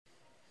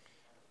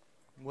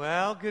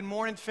Well, good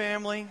morning,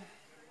 family.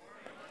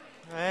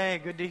 Hey,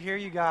 good to hear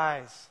you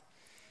guys.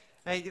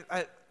 Hey,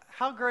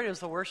 how great is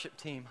the worship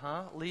team,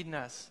 huh? Leading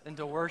us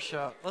into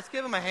worship. Let's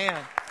give them a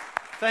hand.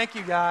 Thank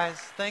you, guys.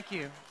 Thank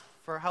you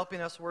for helping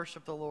us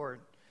worship the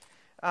Lord.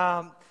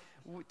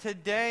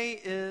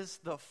 Today is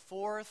the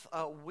fourth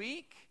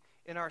week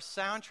in our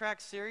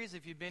soundtrack series.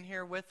 If you've been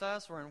here with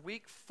us, we're in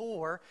week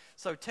 4.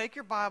 So take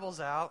your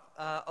Bibles out,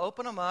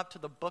 open them up to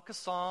the book of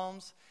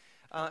Psalms.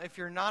 If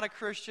you're not a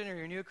Christian or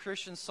you're a new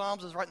Christian,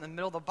 Psalms is right in the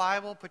middle of the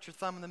Bible. Put your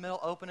thumb in the middle,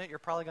 open it. You're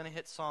probably going to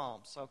hit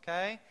Psalms,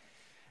 okay?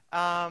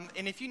 And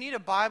if you need a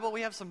Bible,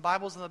 we have some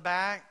Bibles in the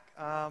back.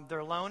 They're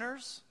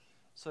loaners,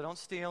 so don't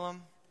steal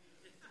them.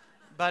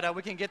 But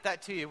we can get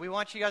that to you. We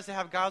want you guys to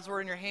have God's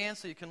Word in your hands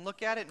so you can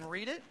look at it and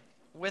read it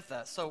with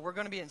us. So we're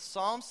going to be in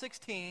Psalm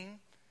 16.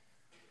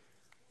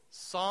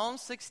 Psalm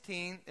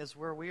 16 is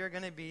where we are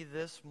going to be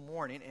this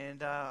morning.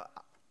 And I'm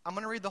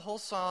going to read the whole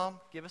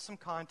psalm, give us some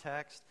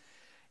context.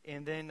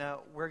 And then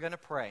we're going to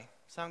pray.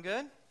 Sound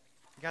good?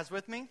 You guys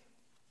with me?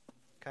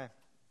 Okay.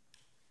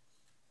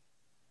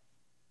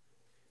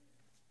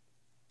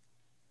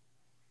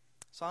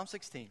 Psalm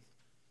 16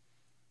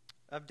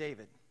 of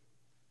David.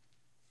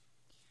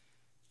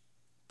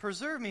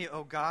 Preserve me,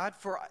 O God,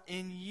 for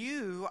in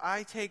you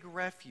I take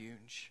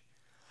refuge.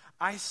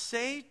 I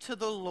say to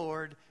the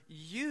Lord,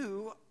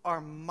 you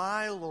are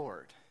my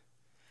Lord.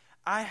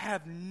 I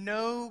have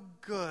no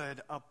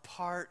good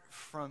apart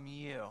from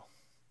you.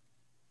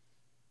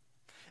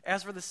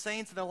 As for the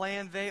saints of the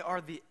land, they are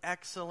the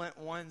excellent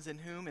ones in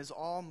whom is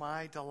all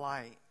my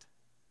delight.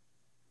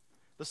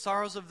 The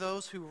sorrows of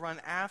those who run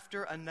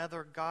after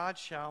another God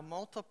shall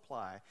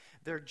multiply.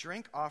 Their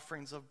drink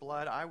offerings of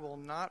blood I will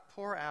not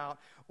pour out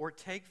or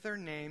take their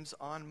names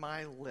on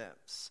my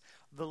lips.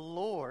 The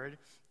Lord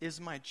is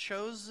my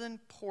chosen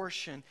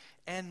portion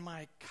and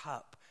my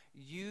cup.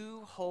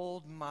 You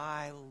hold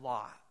my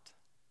lot.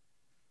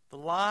 The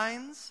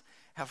lines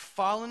have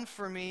fallen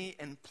for me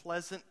in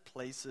pleasant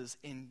places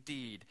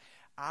indeed.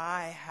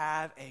 I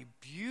have a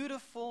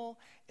beautiful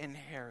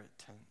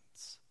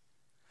inheritance.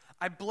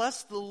 I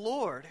bless the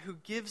Lord who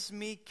gives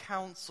me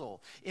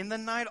counsel. In the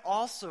night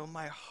also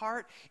my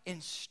heart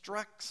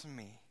instructs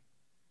me.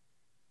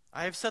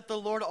 I have set the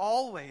Lord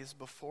always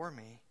before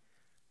me.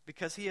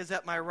 Because he is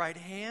at my right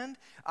hand,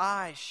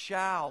 I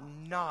shall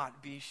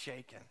not be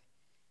shaken.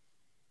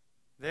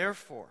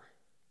 Therefore,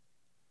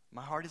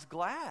 my heart is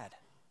glad.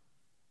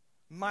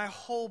 My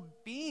whole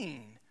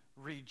being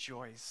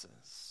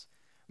rejoices.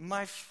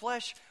 My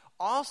flesh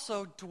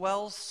also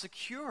dwells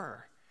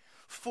secure.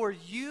 For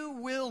you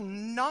will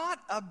not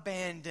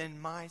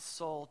abandon my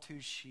soul to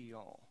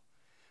Sheol,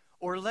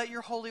 or let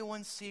your Holy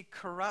One see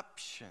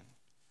corruption.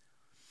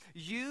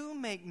 You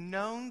make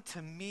known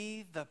to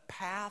me the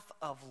path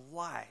of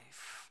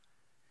life.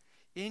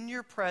 In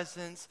your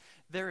presence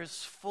there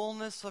is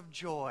fullness of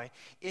joy.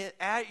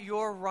 At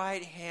your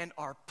right hand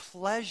are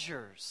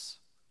pleasures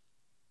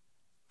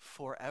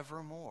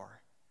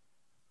forevermore.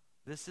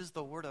 This is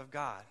the word of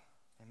God.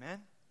 Amen.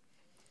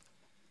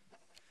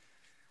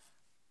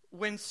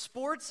 When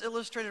Sports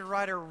Illustrated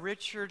writer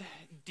Richard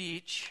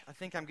Deitch, I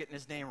think I'm getting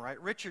his name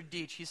right, Richard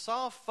Deitch, he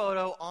saw a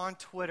photo on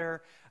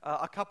Twitter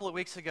a couple of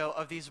weeks ago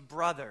of these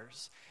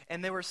brothers,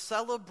 and they were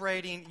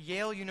celebrating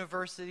Yale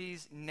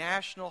University's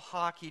National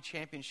Hockey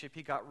Championship.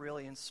 He got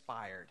really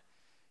inspired.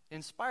 It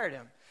inspired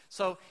him.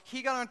 So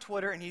he got on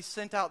Twitter and he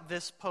sent out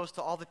this post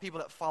to all the people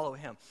that follow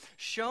him.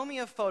 Show me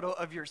a photo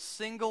of your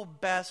single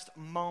best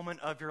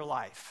moment of your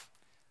life.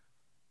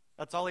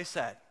 That's all he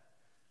said.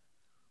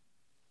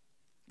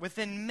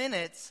 Within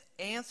minutes,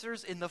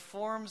 answers in the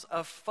forms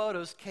of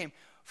photos came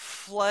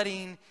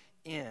flooding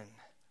in,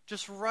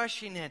 just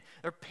rushing in.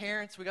 Their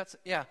parents,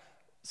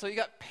 so you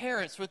got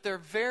parents with their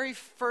very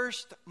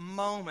first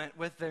moment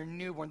with their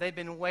newborn. They've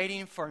been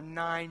waiting for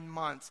 9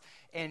 months,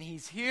 and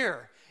he's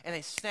here. And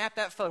they snap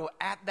that photo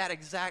at that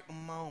exact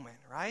moment,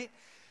 right?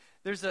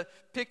 There's a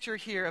picture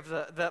here of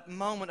the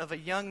moment of a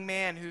young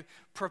man who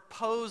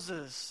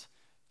proposes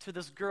to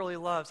this girl he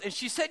loves. And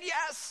she said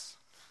yes.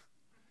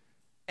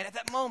 And at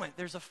that moment,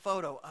 there's a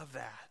photo of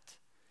that.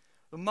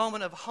 The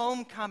moment of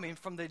homecoming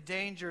from the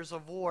dangers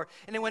of war.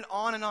 And it went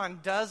on,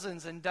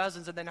 dozens and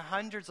dozens, and then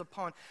hundreds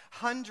upon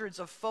hundreds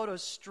of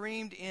photos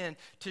streamed in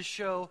to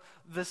show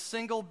the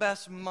single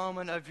best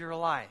moment of your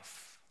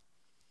life.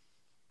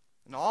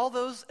 And all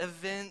those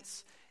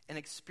events and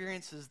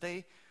experiences,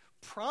 they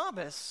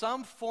promise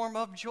some form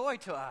of joy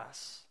to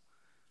us,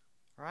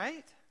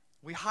 right?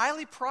 We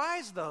highly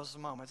prize those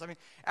moments. I mean,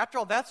 after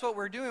all, that's what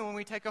we're doing when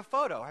we take a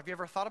photo. Have you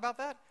ever thought about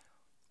that?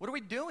 What are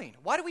we doing?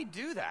 Why do we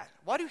do that?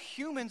 Why do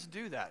humans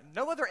do that?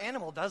 No other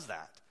animal does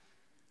that.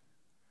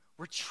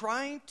 We're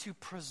trying to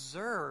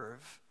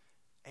preserve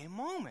a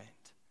moment.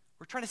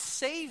 We're trying to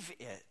save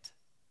it.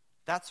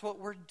 That's what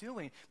we're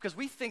doing. Because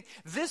we think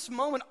this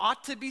moment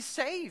ought to be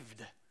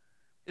saved.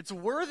 It's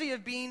worthy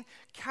of being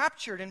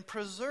captured and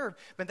preserved.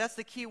 But that's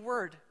the key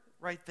word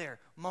right there,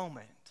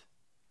 moment.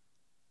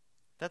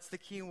 That's the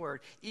key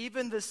word.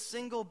 Even the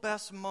single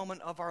best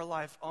moment of our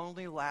life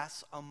only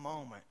lasts a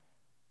moment.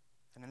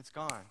 And then it's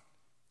gone.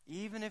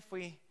 even if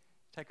we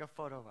take a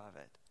photo of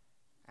it.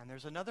 And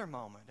there's another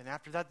moment. And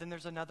after that, then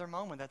there's another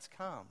moment that's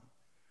come.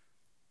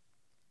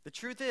 The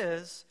truth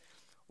is,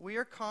 we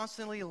are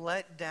constantly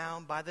let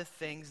down by the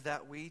things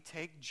that we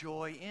take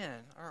joy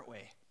in, aren't we?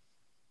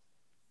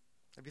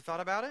 Have you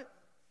thought about it?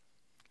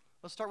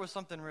 Let's start with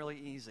something really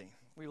easy.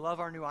 We love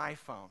our new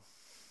iPhone.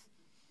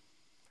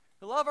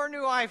 We love our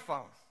new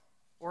iPhone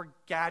or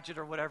gadget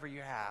or whatever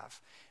you have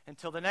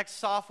until the next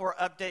software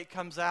update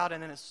comes out,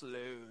 and then it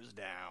slows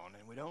down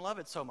and we don't love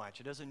it so much.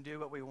 It doesn't do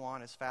what we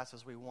want as fast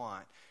as we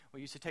want.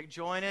 We used to take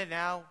joy in it.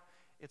 Now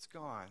it's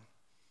gone.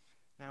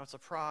 Now it's a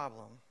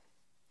problem.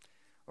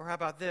 Or how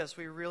about this?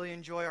 We really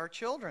enjoy our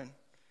children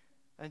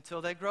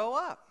until they grow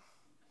up.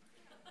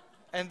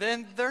 And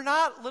then they're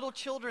not little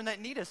children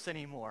that need us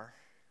anymore.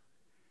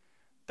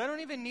 They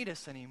don't even need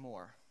us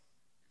anymore.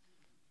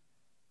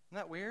 Isn't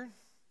that weird?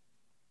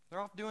 They're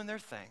off doing their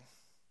thing.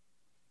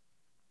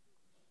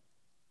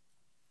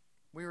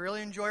 We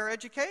really enjoy our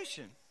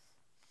education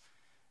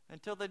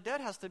until the debt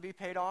has to be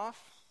paid off.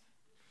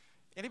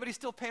 Anybody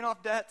still paying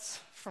off debts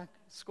from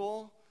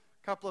school?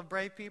 A couple of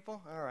brave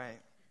people? All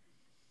right.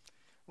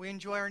 We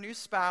enjoy our new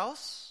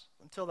spouse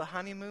until the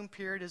honeymoon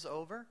period is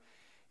over,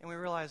 and we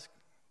realize,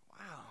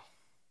 wow,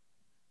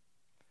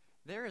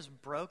 they're as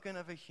broken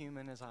of a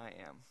human as I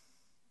am.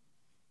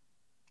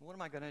 What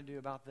am I going to do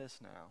about this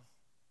now?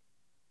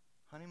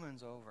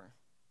 Honeymoon's over.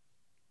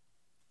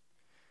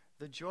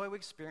 The joy we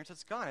experience,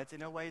 it's gone. It's,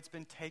 in a way, it's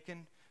been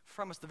taken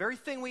from us. The very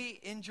thing we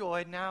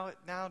enjoyed, now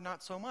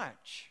not so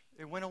much.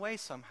 It went away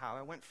somehow.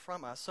 It went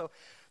from us.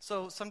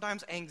 So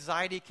sometimes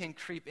anxiety can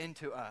creep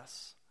into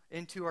us,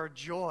 into our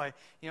joy.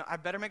 I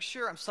better make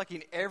sure I'm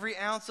sucking every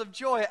ounce of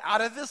joy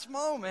out of this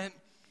moment.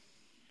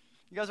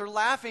 You guys are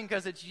laughing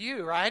because it's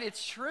you, right?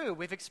 It's true.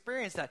 We've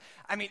experienced that.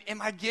 I mean,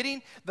 am I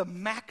getting the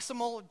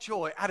maximal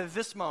joy out of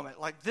this moment?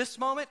 Like this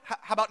moment?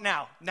 How about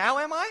now? Now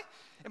am I?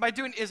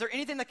 Is there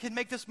anything that can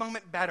make this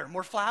moment better?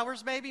 More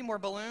flowers maybe? More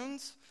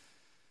balloons?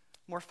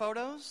 More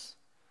photos?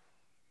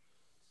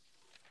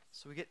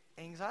 So we get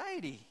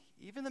anxiety,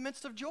 even in the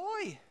midst of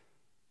joy.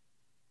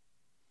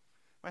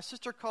 My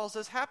sister calls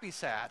this happy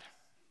sad.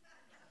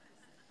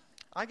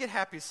 I get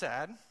happy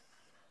sad.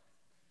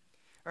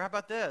 Or how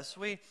about this?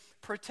 We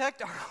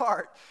protect our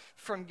heart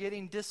from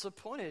getting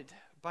disappointed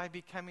by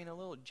becoming a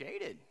little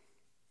jaded.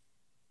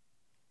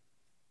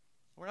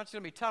 We're not just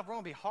going to be tough, we're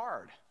going to be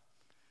hard.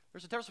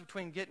 There's a difference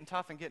between getting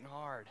tough and getting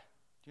hard. Do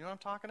you know what I'm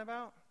talking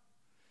about?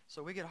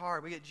 So we get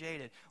hard, we get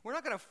jaded. We're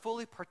not going to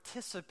fully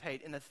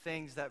participate in the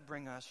things that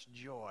bring us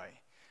joy.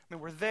 I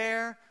mean, we're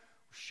there,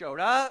 we showed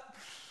up,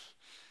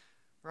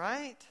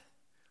 right?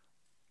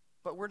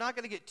 But we're not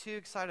going to get too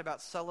excited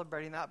about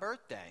celebrating that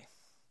birthday.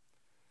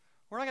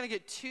 We're not going to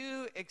get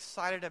too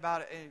excited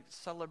about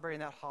celebrating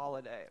that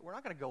holiday. We're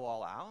not going to go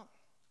all out.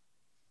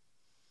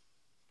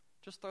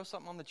 Just throw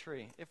something on the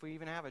tree, if we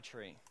even have a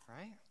tree,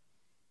 right?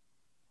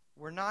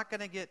 We're not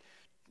going to get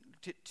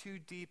too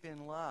deep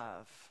in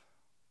love.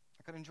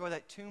 Not going to enjoy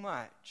that too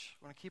much.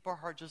 We're going to keep our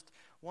heart just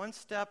one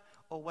step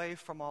away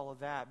from all of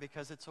that,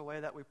 because it's a way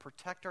that we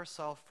protect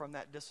ourselves from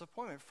that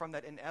disappointment, from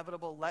that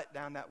inevitable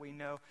letdown that we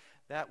know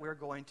that we're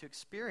going to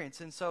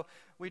experience. And so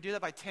we do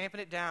that by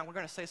tamping it down. We're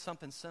going to say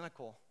something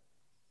cynical.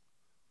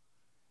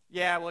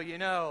 Yeah,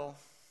 well,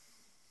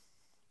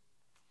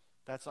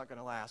 that's not going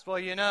to last. Well,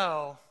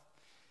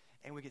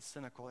 and we get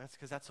cynical. That's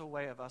because that's a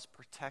way of us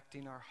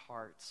protecting our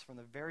hearts from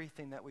the very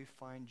thing that we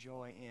find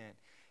joy in.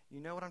 You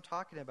know what I'm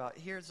talking about.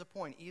 Here's the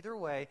point. Either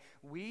way,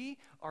 we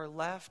are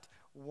left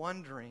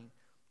wondering,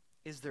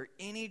 is there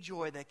any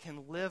joy that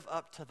can live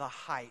up to the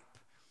hype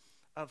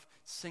of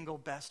single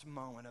best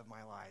moment of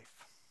my life?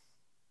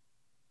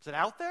 Is it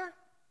out there?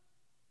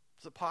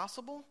 Is it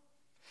possible?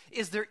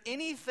 Is there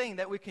anything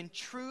that we can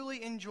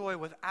truly enjoy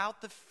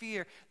without the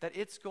fear that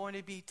it's going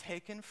to be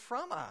taken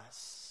from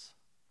us?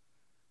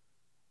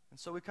 And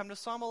so we come to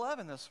Psalm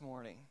 11 this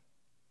morning.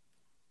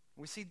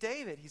 We see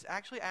David. He's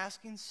actually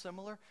asking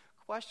similar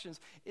questions.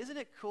 Isn't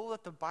it cool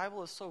that the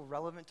Bible is so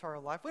relevant to our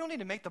life? We don't need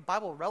to make the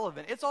Bible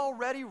relevant. It's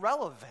already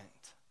relevant.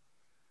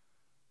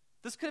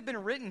 This could have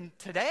been written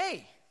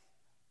today.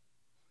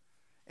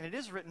 And it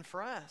is written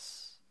for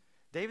us.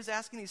 David's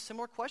asking these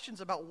similar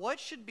questions about what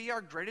should be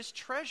our greatest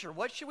treasure.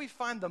 What should we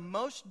find the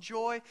most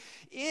joy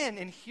in?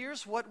 And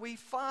here's what we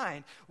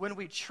find. When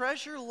we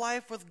treasure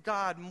life with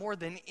God more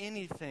than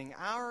anything,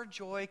 our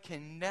joy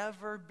can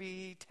never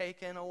be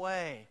taken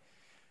away.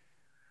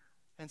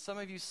 And some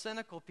of you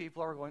cynical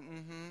people are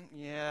going,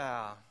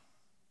 yeah.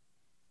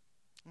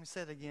 Let me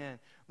say it again.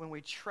 When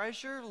we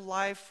treasure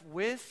life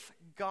with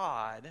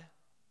God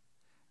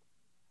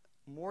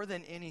more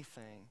than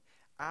anything,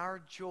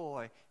 our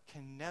joy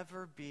can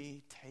never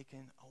be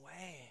taken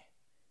away.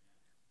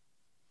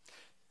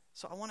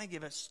 So I want to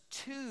give us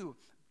two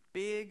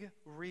big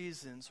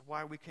reasons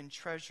why we can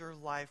treasure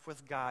life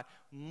with God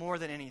more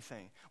than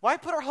anything. Why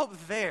put our hope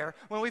there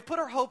when we put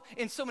our hope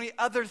in so many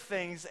other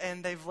things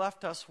and they've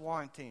left us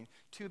wanting?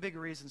 Two big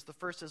reasons. The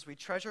first is we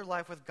treasure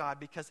life with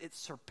God because it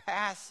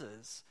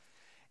surpasses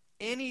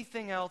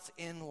anything else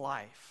in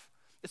life.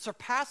 It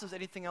surpasses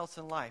anything else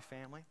in life,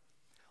 family.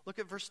 Look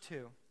at verse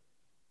 2.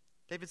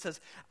 David says,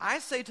 I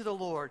say to the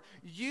Lord,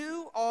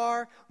 you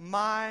are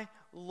my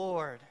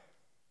Lord.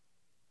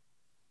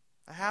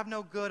 I have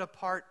no good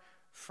apart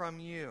from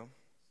you.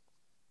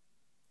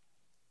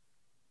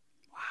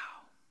 Wow.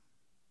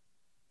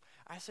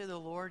 I say to the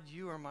Lord,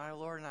 you are my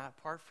Lord, and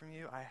apart from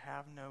you, I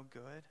have no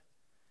good.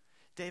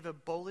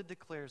 David boldly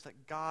declares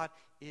that God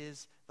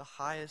is the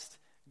highest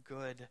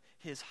good,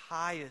 his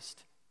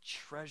highest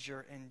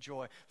treasure and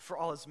joy. For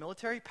all his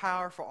military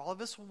power, for all of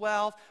his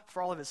wealth,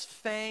 for all of his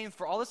fame,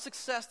 for all the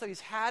success that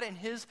he's had in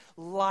his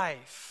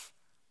life,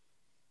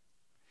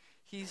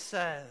 he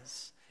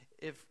says,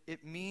 if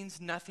it means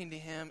nothing to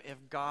him if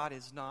God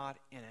is not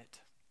in it.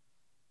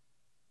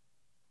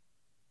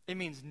 It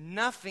means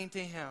nothing to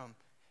him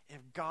if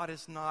God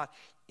is not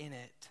in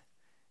it.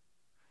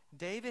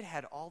 David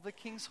had all the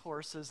king's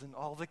horses and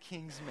all the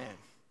king's men.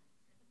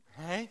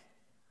 Right?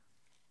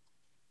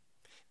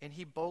 And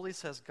he boldly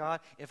says, God,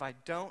 if I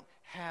don't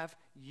have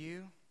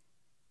you,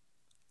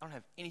 I don't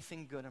have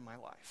anything good in my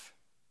life.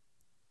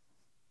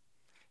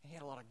 And he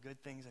had a lot of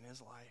good things in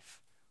his life.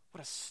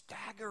 What a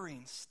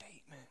staggering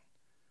statement.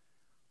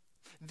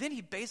 Then he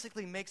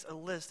basically makes a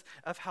list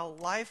of how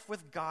life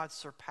with God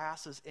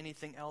surpasses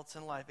anything else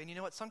in life. And you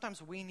know what?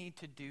 Sometimes we need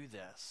to do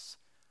this.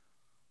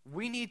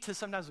 We need to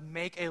sometimes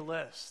make a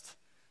list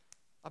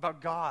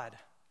about God,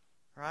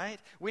 right?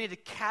 We need to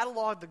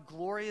catalog the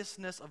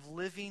gloriousness of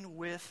living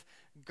with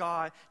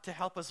God to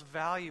help us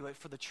value it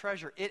for the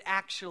treasure it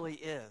actually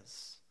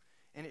is.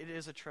 And it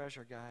is a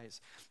treasure,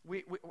 guys.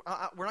 We're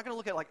not going to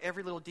look at like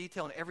every little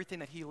detail and everything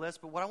that he lists,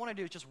 but what I want to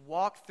do is just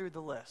walk through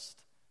the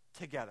list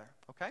together,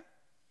 okay?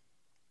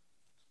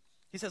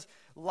 He says,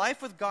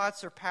 life with God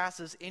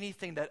surpasses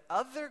anything that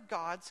other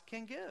gods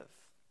can give.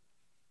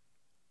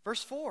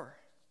 Verse 4.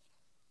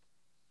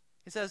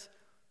 He says,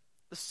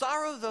 the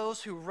sorrow of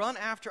those who run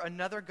after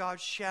another god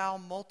shall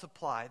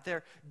multiply.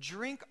 Their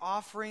drink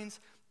offerings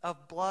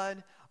of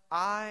blood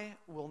I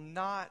will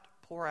not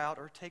pour out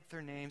or take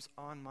their names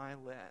on my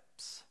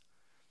lips.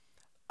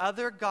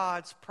 Other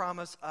gods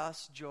promise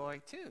us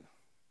joy too.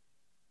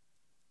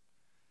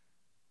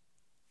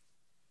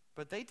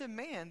 But they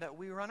demand that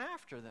we run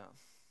after them.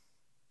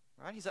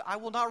 Right? He said, I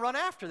will not run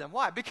after them.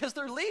 Why? Because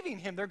they're leaving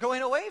him. They're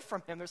going away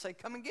from him. They're saying,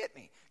 come and get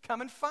me.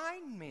 Come and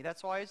find me.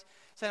 That's why he's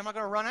saying, I'm not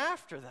going to run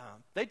after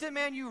them. They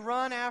demand you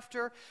run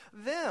after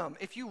them.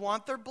 If you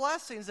want their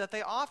blessings that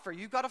they offer,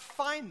 you've got to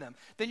find them.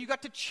 Then you've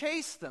got to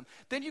chase them.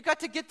 Then you've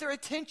got to get their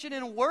attention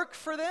and work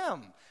for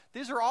them.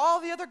 These are all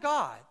the other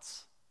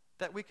gods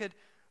that we could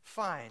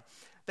find.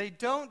 They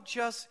don't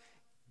just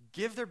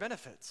give their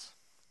benefits.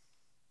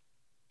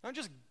 They don't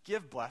just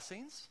give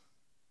blessings.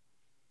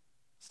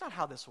 It's not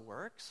how this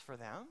works for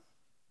them.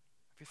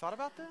 Have you thought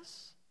about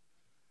this?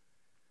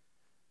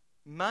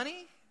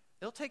 Money,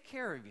 it'll take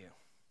care of you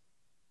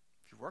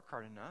if you work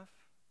hard enough.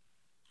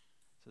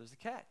 So there's the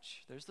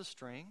catch. There's the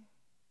string.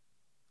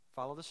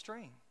 Follow the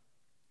string.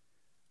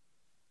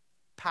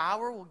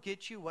 Power will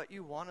get you what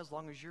you want as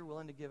long as you're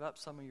willing to give up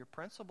some of your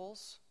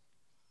principles.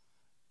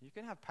 You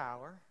can have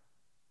power.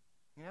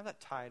 You can have that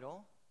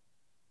title.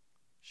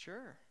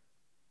 Sure.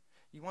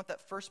 You want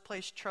that first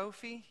place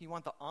trophy? You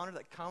want the honor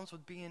that comes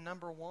with being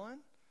number one?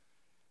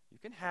 You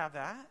can have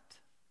that.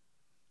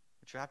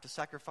 But you have to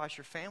sacrifice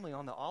your family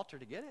on the altar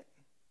to get it.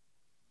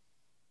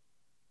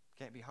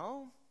 Can't be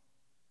home.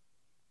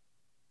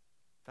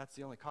 That's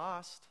the only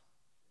cost.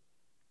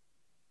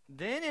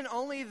 Then and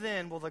only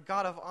then will the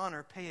God of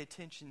honor pay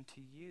attention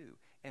to you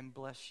and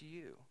bless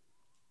you.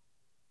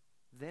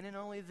 Then and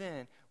only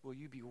then will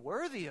you be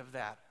worthy of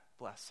that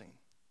blessing.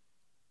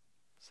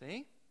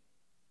 See?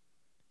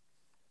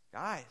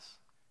 Guys,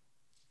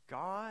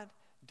 God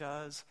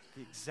does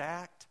the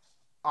exact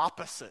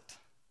opposite.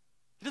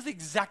 He does the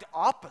exact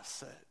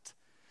opposite.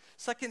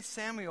 2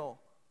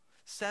 Samuel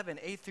 7,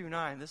 8 through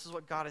 9, this is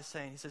what God is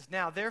saying. He says,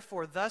 now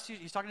therefore,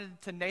 he's talking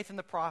to Nathan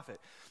the prophet,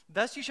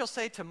 thus you shall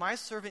say to my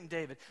servant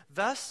David,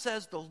 thus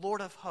says the Lord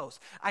of hosts,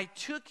 I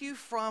took you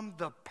from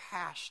the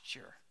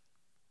pasture.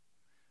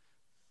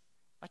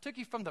 I took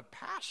you from the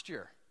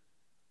pasture,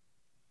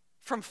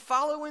 from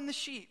following the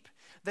sheep,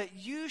 that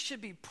you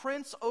should be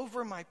prince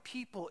over my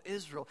people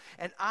Israel.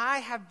 And I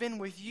have been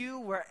with you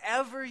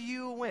wherever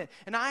you went.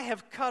 And I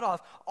have cut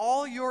off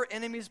all your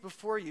enemies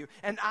before you.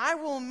 And I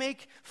will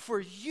make for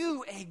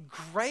you a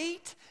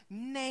great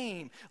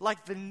name,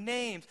 like the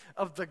names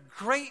of the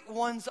great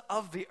ones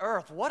of the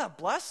earth. What a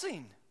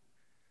blessing.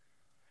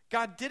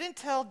 God didn't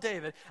tell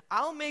David,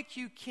 I'll make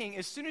you king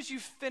as soon as you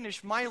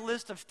finish my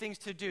list of things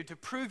to do, to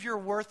prove your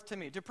worth to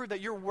me, to prove that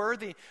you're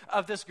worthy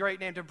of this great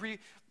name, to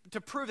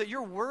prove that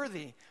you're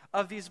worthy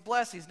of these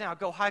blessings. Now,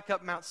 go hike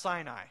up Mount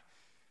Sinai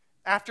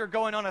after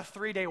going on a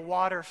 3-day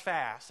water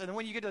fast. And then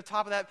when you get to the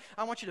top of that,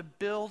 I want you to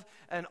build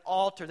an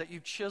altar that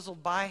you've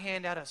chiseled by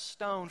hand out of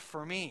stone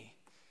for me.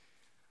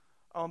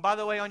 Oh, and by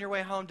the way, on your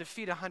way home,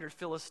 defeat 100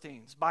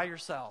 Philistines by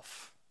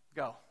yourself.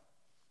 Go.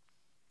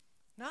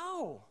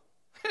 No.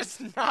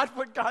 It's not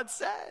what God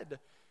said.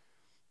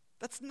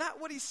 That's not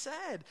what he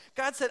said.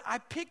 God said, I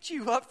picked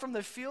you up from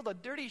the field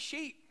of dirty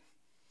sheep,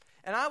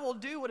 and I will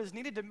do what is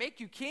needed to make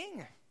you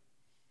king.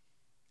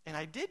 And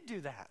I did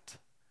do that.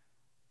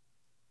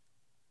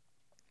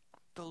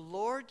 The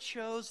Lord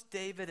chose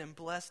David and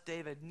blessed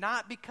David,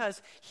 not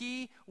because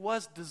he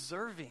was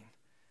deserving,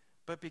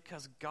 but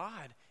because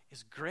God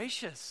is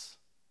gracious.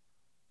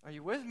 Are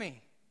you with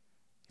me?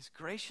 He's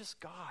gracious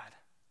God.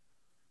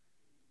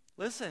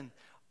 Listen,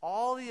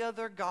 all the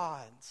other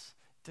gods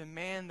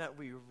demand that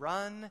we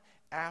run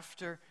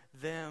after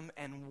them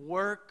and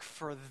work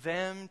for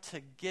them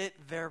to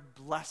get their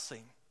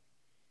blessing.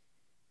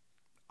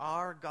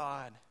 Our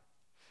God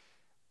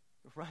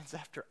runs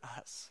after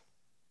us,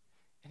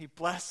 and he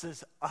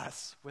blesses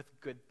us with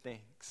good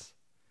things.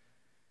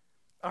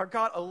 Our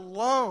God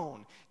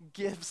alone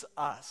gives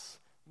us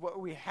what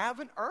we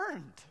haven't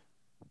earned.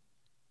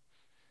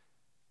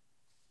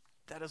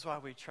 That is why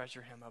we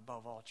treasure him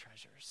above all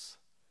treasures.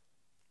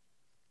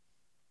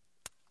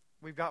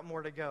 We've got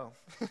more to go.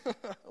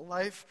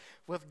 Life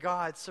with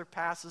God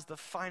surpasses the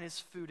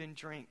finest food and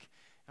drink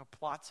and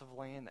plots of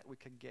land that we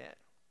could get.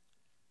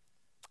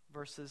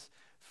 Verses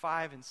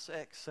 5 and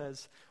 6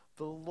 says,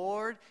 "The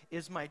Lord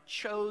is my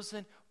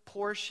chosen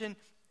portion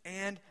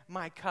and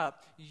my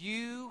cup.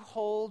 You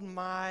hold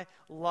my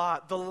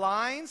lot. The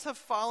lines have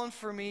fallen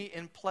for me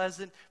in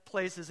pleasant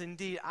places.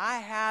 Indeed, I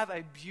have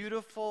a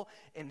beautiful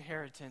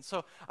inheritance."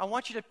 So I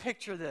want you to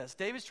picture this.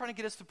 David's trying to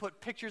get us to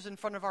put pictures in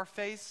front of our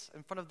face,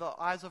 in front of the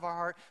eyes of our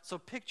heart. So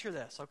picture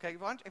this, okay?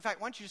 In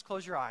fact, why don't you just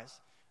close your eyes,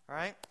 all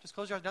right? Just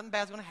close your eyes. Nothing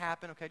bad's going to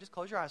happen, okay? Just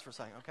close your eyes for a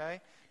second, okay?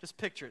 Just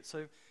picture it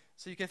so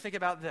you can think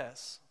about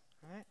this,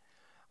 all right?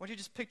 I want you to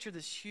just picture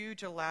this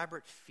huge,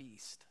 elaborate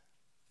feast.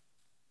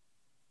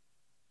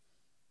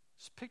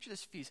 Just picture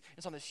this feast.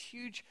 It's on this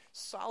huge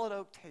solid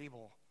oak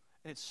table,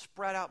 and it's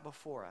spread out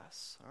before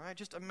us. All right,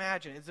 just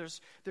imagine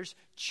there's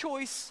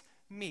choice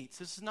meats.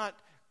 This is not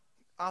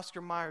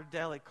Oscar Mayer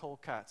deli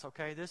cold cuts.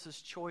 Okay, this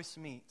is choice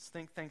meats.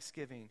 Think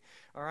Thanksgiving.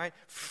 All right,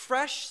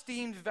 fresh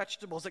steamed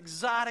vegetables,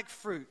 exotic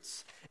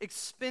fruits,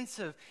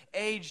 expensive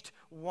aged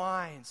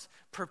wines,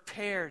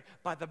 prepared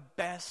by the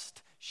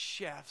best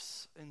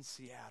chefs in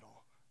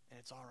Seattle, and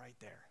it's all right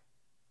there.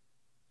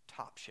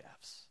 Top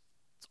chefs.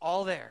 It's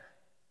all there.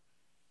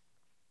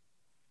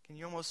 Can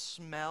you almost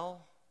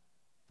smell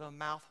the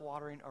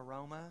mouth-watering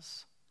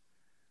aromas?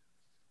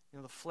 You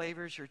know, the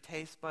flavors your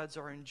taste buds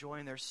are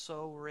enjoying, they're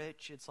so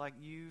rich, it's like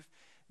you've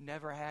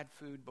never had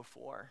food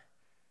before.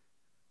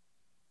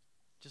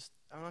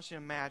 I want you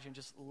to imagine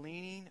just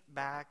leaning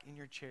back in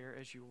your chair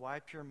as you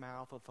wipe your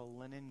mouth with a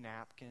linen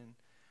napkin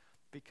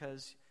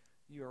because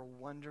you're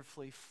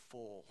wonderfully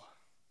full.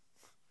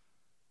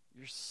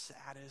 You're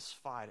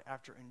satisfied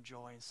after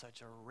enjoying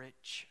such a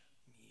rich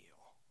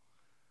meal.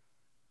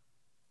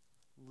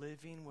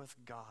 Living with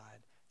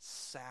God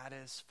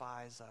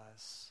satisfies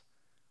us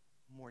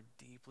more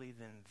deeply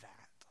than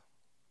that.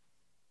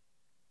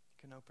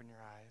 You can open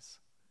your eyes.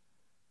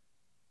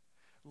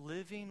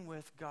 Living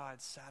with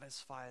God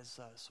satisfies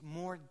us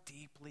more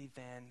deeply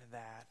than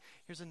that.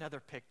 Here's another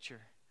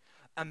picture.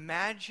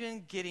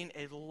 Imagine getting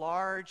a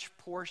large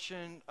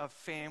portion of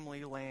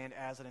family land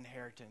as an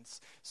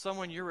inheritance.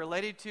 Someone you're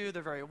related to,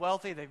 they're very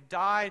wealthy, they've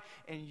died,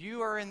 and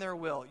you are in their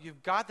will.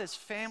 You've got this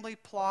family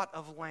plot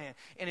of land,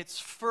 and it's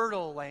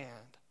fertile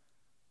land.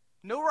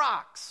 No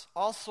rocks,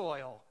 all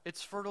soil.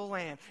 It's fertile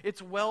land.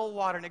 It's well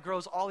watered, and it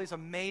grows all these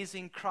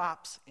amazing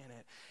crops in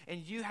it.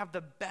 And you have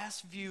the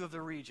best view of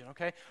the region,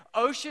 okay?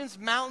 Oceans,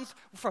 mountains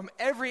from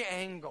every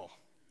angle.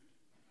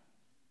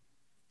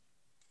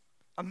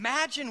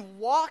 Imagine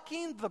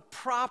walking the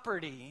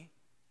property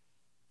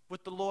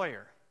with the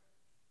lawyer.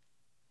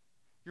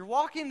 You're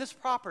walking this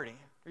property.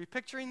 Are you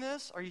picturing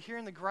this? Are you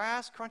hearing the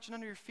grass crunching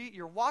under your feet?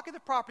 You're walking the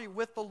property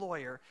with the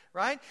lawyer,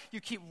 right? You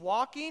keep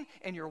walking,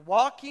 and you're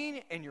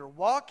walking, and you're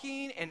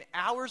walking, and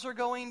hours are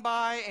going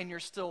by, and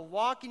you're still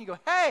walking. You go,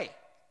 hey,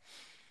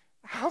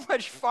 how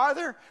much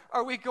farther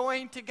are we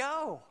going to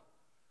go?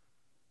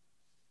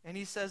 And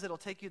he says it'll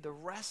take you the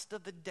rest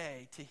of the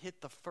day to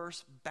hit the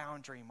first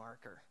boundary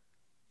marker.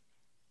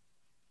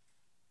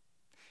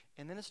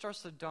 And then it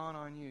starts to dawn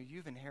on you,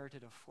 you've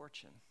inherited a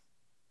fortune.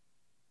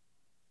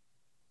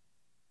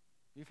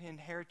 You've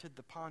inherited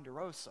the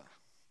Ponderosa,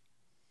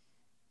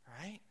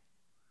 right?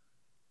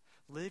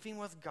 Living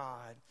with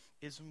God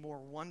is more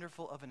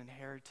wonderful of an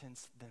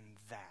inheritance than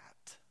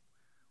that,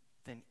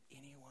 than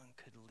anyone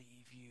could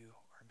leave you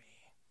or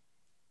me.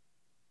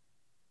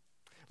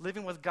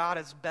 Living with God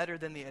is better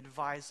than the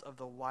advice of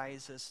the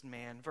wisest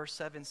man. Verse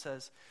 7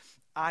 says,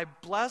 I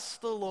bless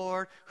the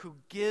Lord who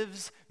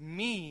gives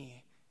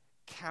me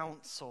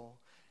counsel.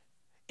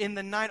 In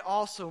the night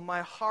also,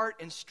 my heart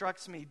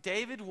instructs me.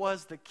 David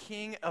was the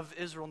king of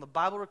Israel, and the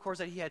Bible records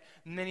that he had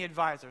many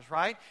advisors,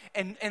 right?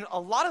 And a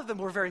lot of them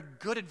were very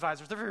good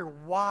advisors. They're very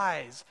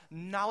wise,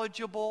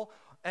 knowledgeable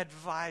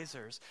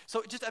advisors.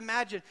 So just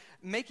imagine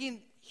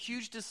making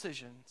huge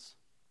decisions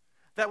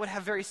that would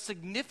have very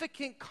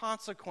significant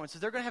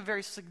consequences. They're going to have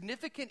very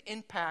significant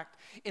impact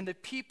in the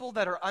people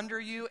that are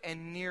under you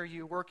and near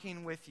you,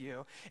 working with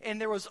you.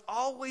 And there was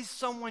always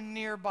someone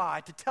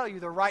nearby to tell you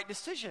the right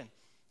decision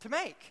to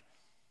make.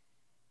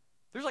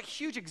 There's like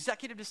huge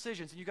executive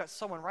decisions, and you got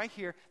someone right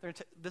here.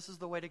 This is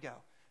the way to go.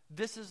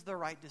 this is the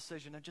right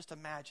decision. And just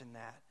imagine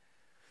that.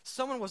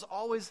 Someone was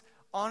always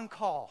on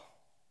call.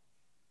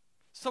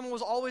 Someone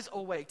was always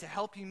awake to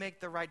help you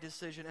make the right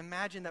decision.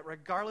 Imagine that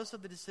regardless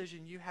of the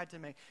decision you had to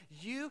make,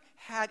 you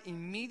had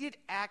immediate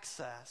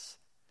access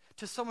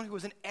to someone who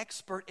was an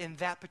expert in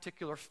that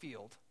particular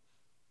field.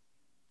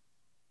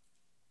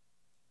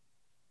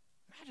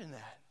 Imagine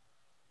that.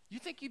 You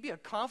think you'd be a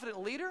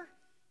confident leader?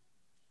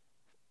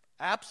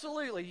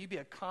 Absolutely, you'd be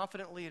a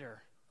confident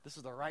leader. This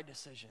is the right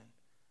decision.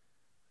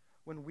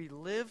 When we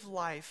live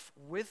life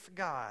with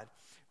God,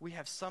 we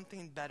have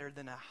something better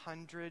than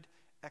 100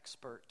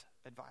 expert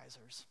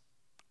advisors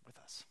with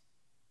us.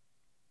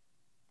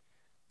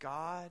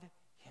 God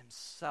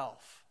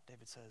himself,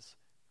 David says,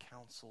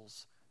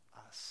 counsels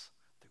us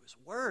through his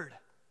word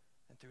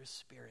and through his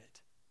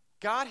Spirit.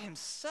 God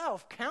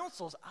himself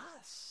counsels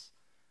us.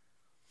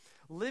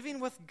 Living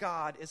with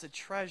God is a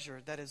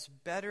treasure that is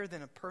better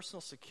than a personal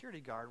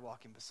security guard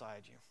walking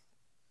beside you.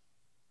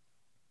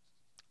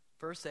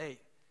 Verse 8.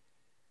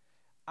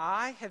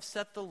 I have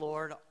set the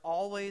Lord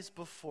always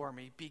before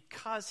me.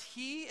 Because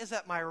he is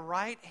at my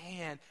right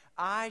hand,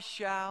 I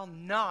shall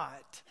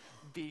not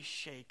be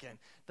shaken.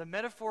 The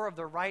metaphor of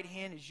the right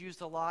hand is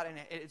used a lot, and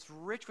it's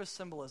rich with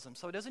symbolism.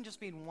 So it doesn't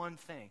just mean one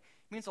thing.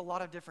 It means a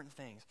lot of different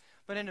things.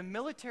 But in a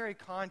military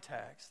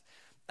context,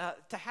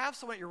 to have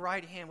someone at your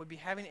right hand would be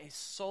having a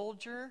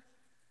soldier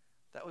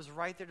that was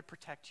right there to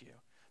protect you.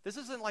 This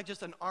isn't like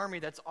just an army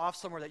that's off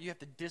somewhere that you have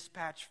to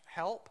dispatch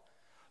help.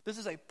 This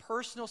is a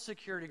personal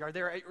security guard.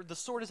 The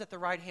sword is at the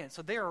right hand.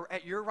 So they are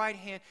at your right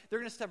hand. They're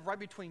going to step right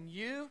between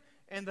you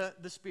and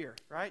the spear,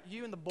 right?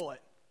 You and the bullet.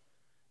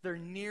 They're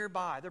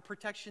nearby. They're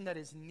protection that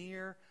is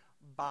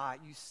nearby.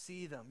 You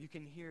see them. You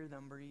can hear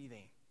them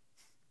breathing.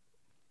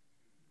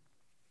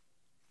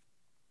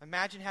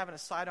 Imagine having a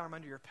sidearm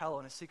under your pillow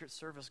and a Secret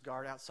Service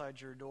guard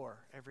outside your door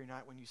every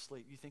night when you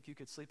sleep. You think you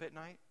could sleep at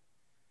night?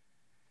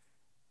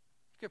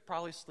 You could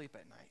probably sleep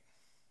at night.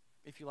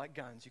 If you like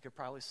guns, you could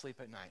probably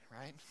sleep at night,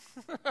 right?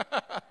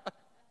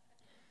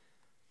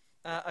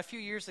 A few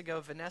years ago,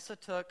 Vanessa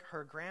took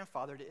her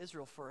grandfather to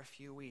Israel for a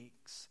few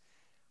weeks.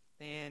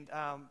 And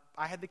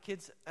I had the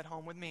kids at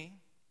home with me,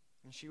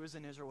 and she was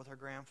in Israel with her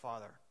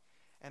grandfather.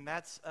 And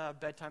that's a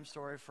bedtime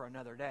story for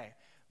another day.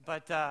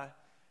 But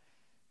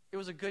it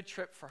was a good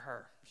trip for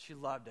her. She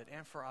loved it,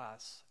 and for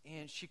us.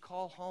 And she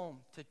called home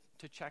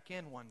to check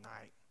in one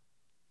night.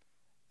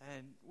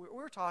 And we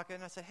were talking,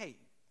 and I said, hey,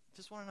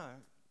 just want to know,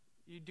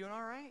 you doing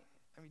all right?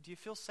 I mean, do you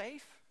feel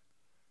safe?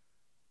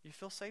 You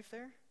feel safe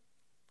there?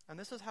 And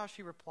this is how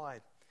she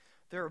replied.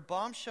 There are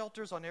bomb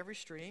shelters on every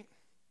street.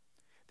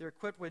 They're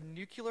equipped with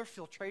nuclear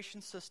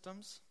filtration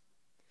systems,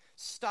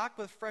 stocked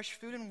with fresh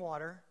food and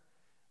water.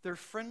 There are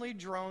friendly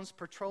drones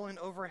patrolling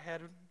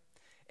overhead,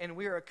 and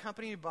we are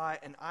accompanied by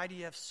an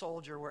IDF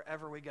soldier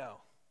wherever we go.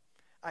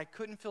 I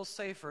couldn't feel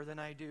safer than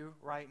I do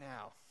right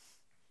now.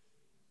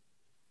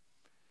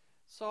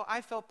 So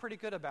I felt pretty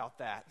good about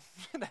that.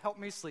 It helped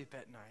me sleep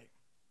at night.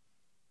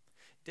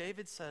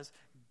 David says,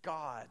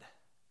 God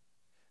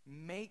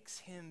makes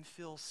him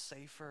feel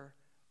safer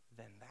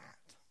than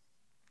that.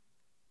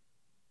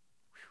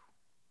 Whew.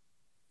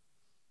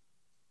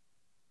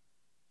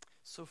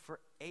 So for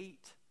 8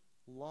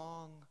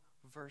 long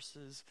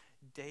verses,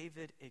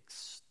 David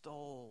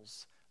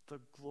extols the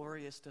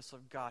gloriousness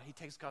of God. He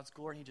takes God's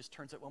glory and he just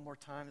turns it one more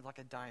time like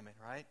a diamond,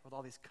 right? With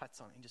all these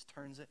cuts on it. He just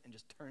turns it and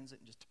just turns it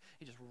and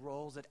he just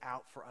rolls it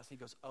out for us. He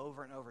goes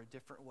over and over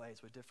different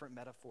ways with different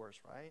metaphors,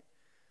 right?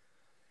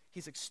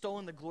 He's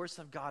extolling the glorious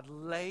of God,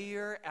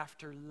 layer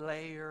after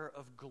layer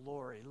of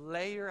glory,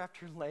 layer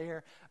after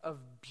layer of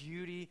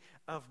beauty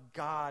of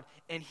God.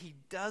 And he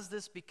does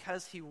this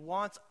because he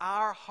wants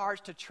our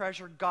hearts to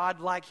treasure God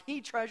like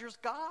he treasures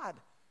God.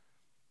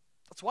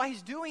 That's why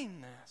he's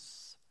doing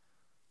this.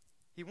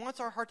 He wants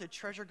our heart to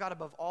treasure God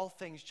above all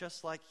things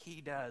just like he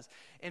does.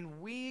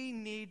 And we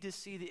need to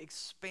see the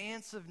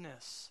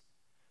expansiveness,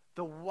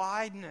 the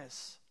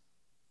wideness,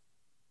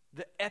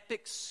 the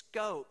epic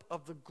scope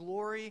of the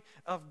glory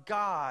of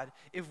God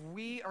if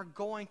we are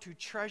going to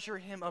treasure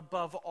him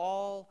above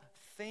all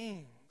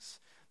things.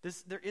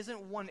 There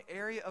isn't one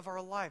area of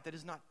our life that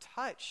is not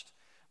touched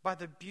by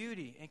the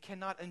beauty and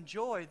cannot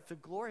enjoy the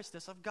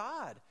gloriousness of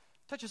God.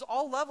 It touches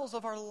all levels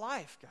of our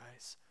life,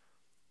 guys.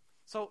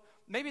 So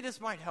maybe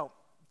this might help.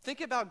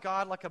 Think about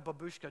God like a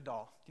babushka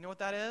doll. Do you know what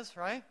that is,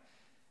 right?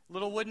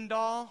 Little wooden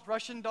doll,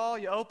 Russian doll,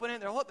 you open it,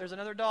 there's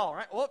another doll,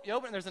 right? You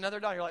open it, there's another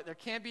doll. You're like, there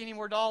can't be any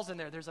more dolls in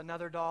there. There's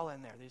another doll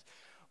in there. These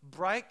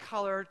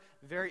bright-colored,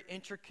 very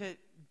intricate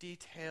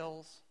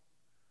details.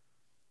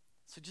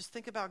 So just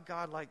think about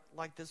God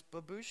like this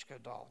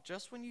babushka doll.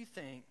 Just when you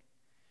think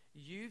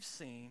you've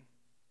seen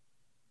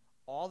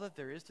all that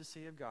there is to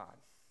see of God,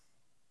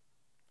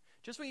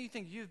 just when you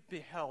think you've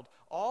beheld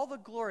all the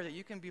glory that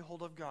you can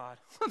behold of God,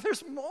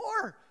 there's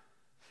more.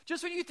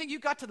 Just when you think you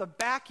got to the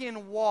back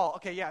end wall,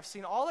 okay, yeah, I've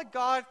seen all that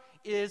God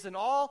is and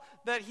all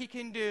that he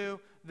can do,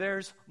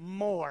 there's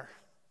more.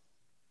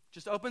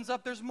 Just opens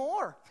up, there's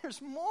more.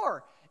 There's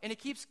more. and it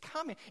keeps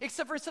coming.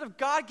 Except for instead of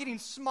God getting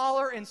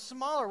smaller and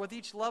smaller with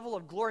each level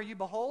of glory you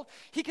behold,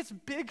 he gets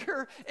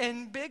bigger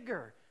and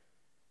bigger.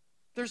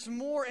 There's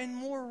more and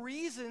more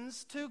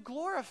reasons to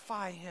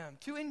glorify him,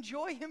 to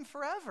enjoy him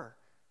forever.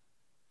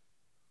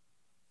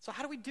 So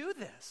how do we do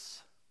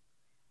this?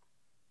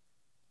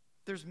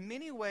 There's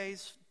many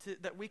ways things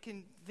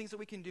that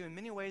we can do in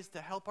many ways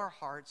to help our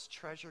hearts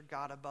treasure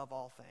God above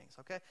all things,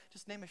 okay?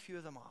 Just name a few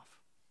of them off.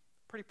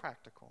 Pretty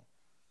practical.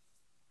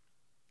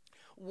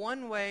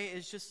 One way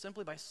is just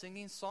simply by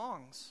singing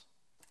songs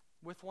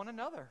with one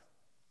another.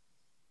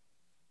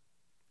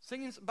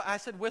 I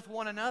said with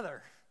one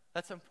another.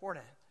 That's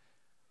important.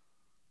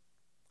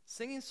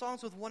 Singing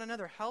songs with one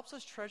another helps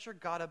us treasure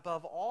God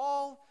above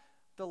all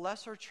the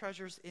lesser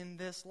treasures in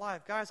this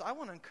life. Guys, I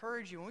want to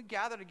encourage you, when we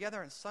gather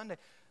together on Sunday,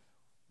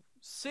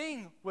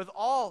 sing with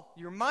all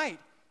your might.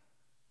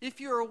 If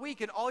you are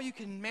weak and all you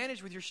can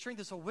manage with your strength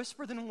is a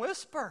whisper, then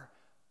whisper.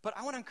 But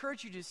I want to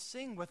encourage you to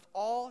sing with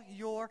all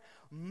your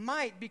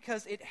might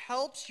because it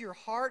helps your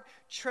heart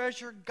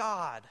treasure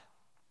God.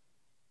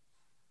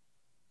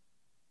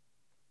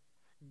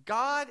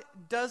 God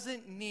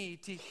doesn't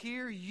need to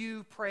hear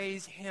you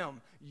praise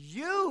him.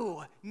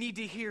 You need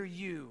to hear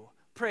you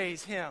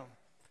praise him.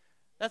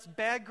 That's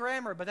bad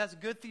grammar, but that's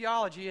good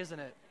theology, isn't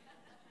it?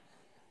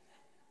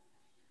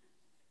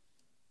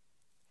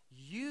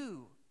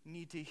 You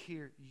need to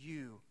hear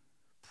you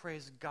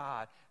praise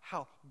God.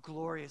 How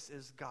glorious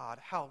is God.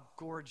 How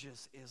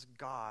gorgeous is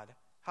God.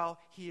 How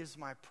he is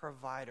my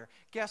provider.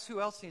 Guess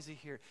who else needs to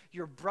hear?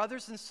 Your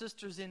brothers and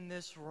sisters in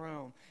this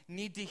room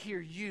need to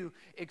hear you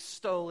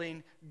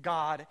extolling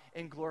God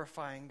and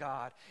glorifying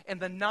God. And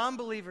the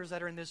non-believers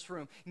that are in this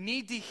room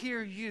need to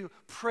hear you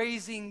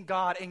praising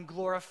God and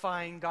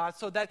glorifying God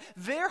so that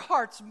their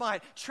hearts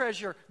might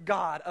treasure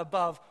God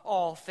above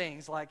all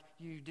things like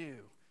you do.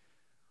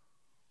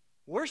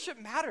 Worship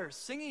matters.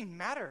 Singing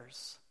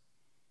matters.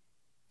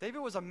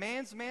 David was a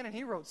man's man and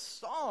he wrote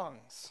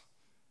songs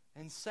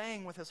and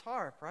sang with his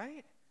harp,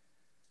 right?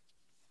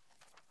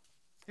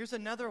 Here's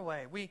another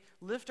way. We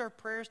lift our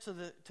prayers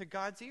to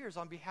God's ears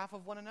on behalf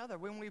of one another.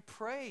 When we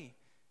pray,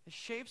 it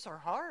shapes our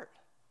heart.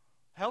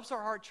 Helps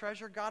our heart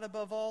treasure God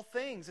above all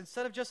things.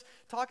 Instead of just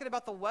talking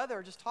about the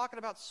weather, just talking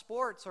about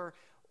sports or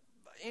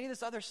any of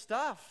this other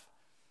stuff.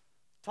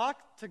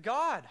 Talk to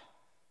God.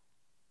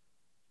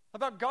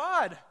 About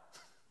God.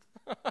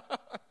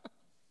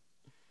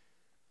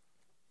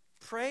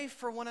 Pray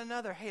for one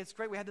another. Hey, it's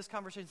great we had this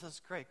conversation. That's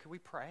great. Could we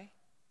pray?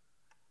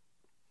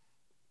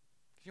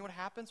 You know what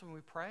happens when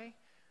we pray?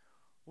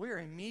 We are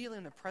immediately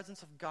in the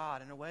presence of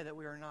God in a way that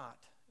we are not.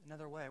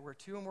 Another way, where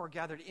two or more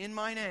gathered in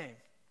my name,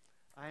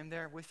 I am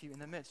there with you in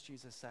the midst,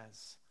 Jesus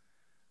says.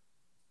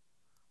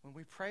 When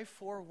we pray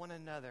for one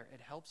another, it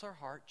helps our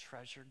heart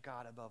treasure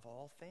God above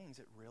all things.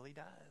 It really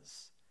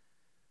does.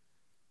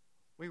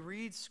 We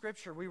read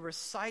Scripture. We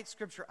recite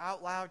Scripture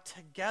out loud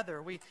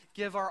together. We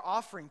give our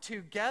offering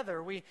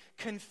together. We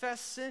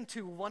confess sin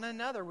to one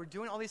another. We're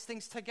doing all these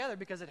things together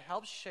because it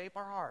helps shape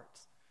our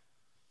hearts.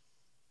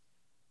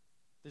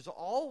 There's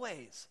all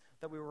ways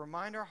that we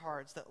remind our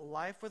hearts that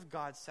life with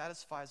God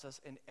satisfies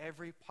us in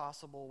every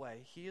possible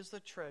way. He is the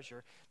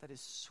treasure that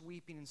is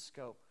sweeping in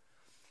scope.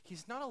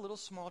 He's not a little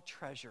small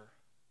treasure.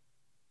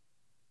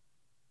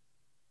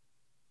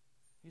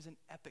 He's an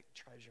epic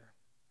treasure.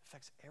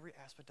 Affects every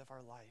aspect of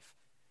our life.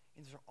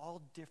 And these are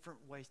all different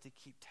ways to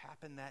keep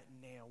tapping that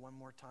nail one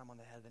more time on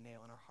the head of the nail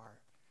in our heart.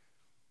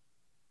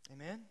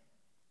 Amen?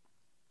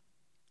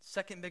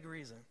 Second big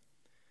reason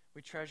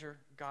we treasure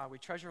God. We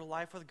treasure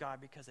life with God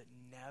because it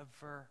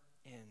never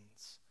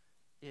ends.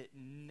 It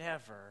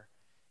never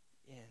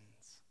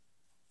ends.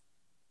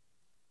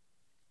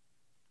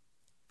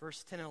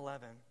 Verse 10 and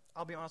 11.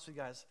 I'll be honest with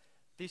you guys.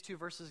 These two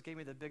verses gave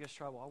me the biggest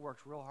trouble. I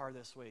worked real hard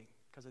this week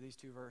because of these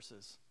two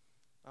verses.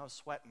 I was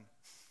sweating.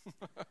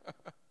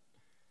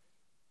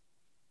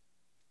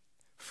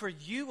 For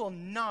you will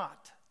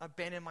not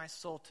abandon my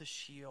soul to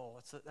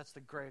Sheol. That's the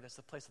grave. That's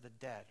the place of the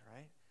dead,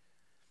 right?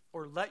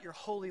 Or let your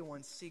Holy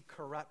One see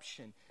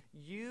corruption.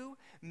 You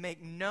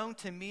make known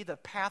to me the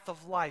path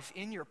of life.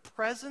 In your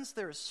presence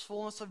there is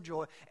fullness of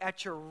joy.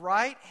 At your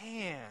right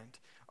hand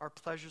are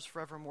pleasures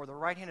forevermore. The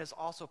right hand is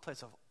also a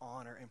place of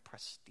honor and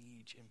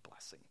prestige and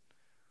blessing.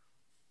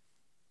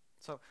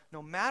 So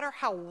no matter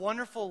how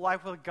wonderful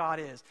life with God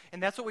is,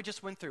 and that's what we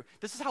just went through.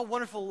 This is how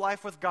wonderful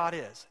life with God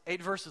is.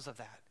 8 verses of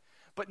that.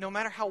 But no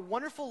matter how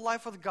wonderful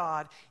life with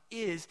God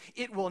is,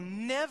 it will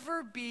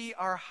never be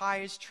our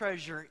highest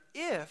treasure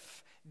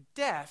if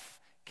death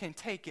can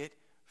take it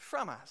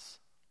from us.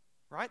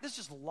 Right? This is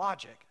just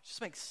logic. It just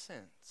makes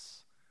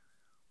sense.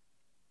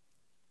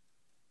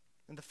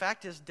 And the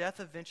fact is,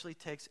 death eventually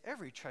takes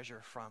every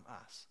treasure from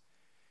us.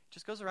 It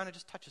just goes around and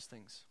just touches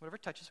things. Whatever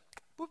it touches,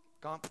 boop,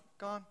 gone,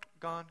 gone,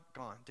 gone,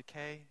 gone.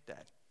 Decay,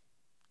 dead.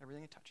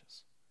 Everything it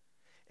touches.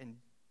 And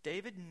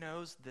David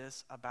knows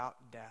this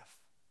about death.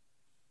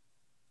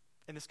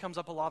 And this comes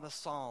up a lot in the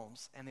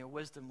Psalms and the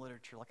wisdom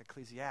literature like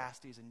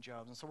Ecclesiastes and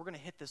Job. And so we're going to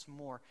hit this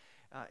more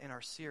in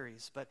our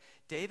series. But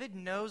David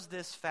knows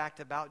this fact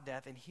about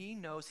death, and he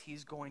knows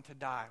he's going to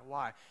die.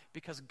 Why?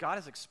 Because God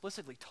has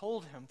explicitly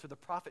told him through the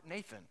prophet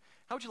Nathan.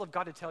 How would you love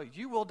God to tell you,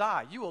 you will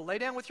die. You will lay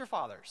down with your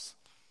fathers.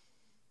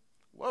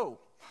 Whoa,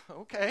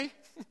 okay.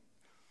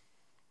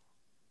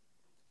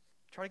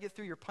 Try to get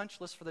through your punch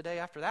list for the day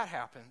after that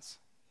happens,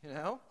 you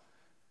know?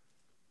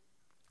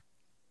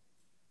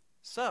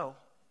 So,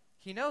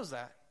 he knows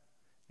that.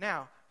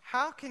 Now,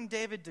 how can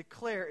David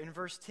declare in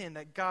verse 10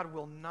 that God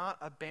will not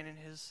abandon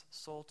his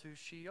soul to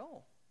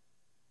Sheol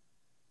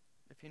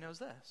if he knows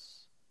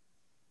this?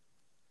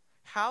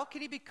 How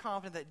can he be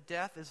confident that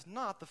death is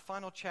not the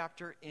final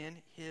chapter in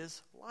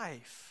his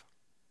life?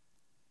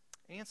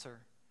 Answer: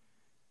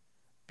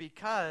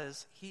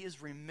 because he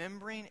is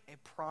remembering a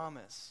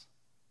promise.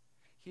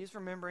 He is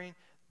remembering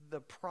the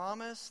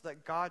promise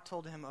that God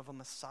told him of a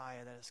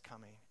Messiah that is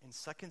coming in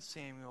 2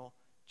 Samuel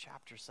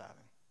chapter 7.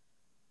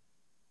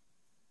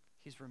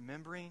 He's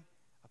remembering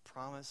a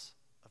promise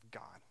of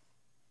God.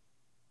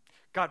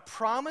 God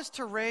promised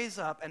to raise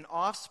up an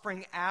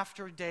offspring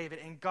after David,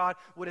 and God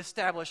would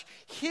establish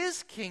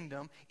his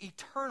kingdom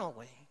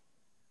eternally.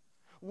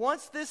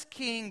 Once this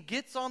king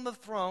gets on the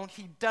throne,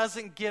 he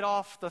doesn't get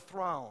off the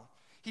throne.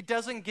 He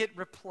doesn't get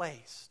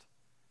replaced.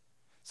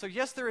 So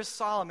yes, there is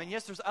Solomon.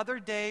 Yes, there's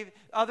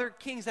other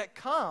kings that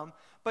come,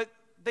 but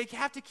they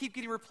have to keep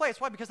getting replaced.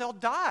 Why? Because they'll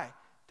die.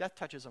 Death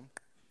touches them.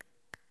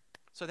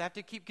 So they have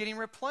to keep getting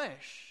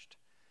replenished.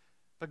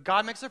 But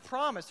God makes a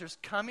promise. There's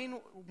coming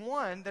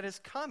one that is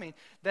coming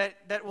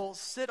that will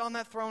sit on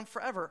that throne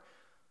forever.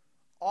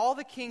 All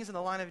the kings in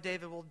the line of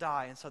David will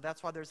die, and so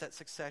that's why there's that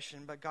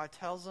succession. But God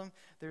tells them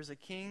there's a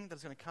king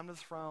that's going to come to the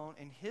throne,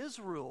 and his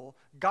rule,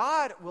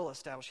 God will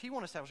establish. He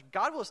won't establish.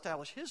 God will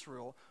establish his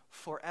rule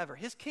forever.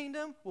 His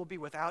kingdom will be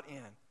without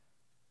end.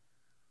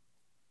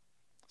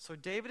 So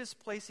David is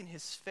placing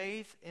his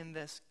faith in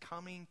this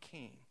coming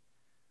king,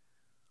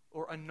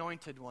 or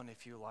anointed one,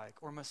 if you like,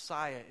 or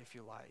Messiah, if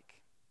you like.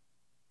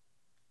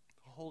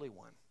 The Holy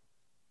One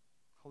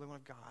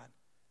of God.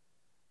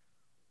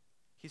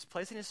 He's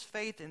placing his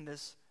faith in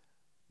this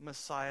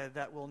Messiah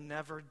that will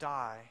never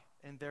die,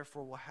 and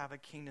therefore will have a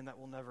kingdom that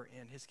will never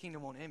end. His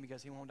kingdom won't end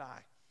because he won't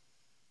die.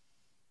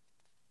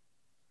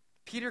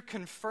 Peter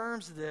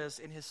confirms this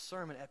in his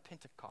sermon at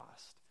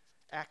Pentecost,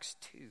 Acts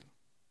 2,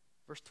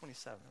 verse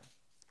 27.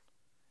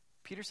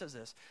 Peter says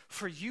this: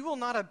 "For you will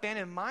not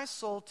abandon my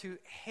soul to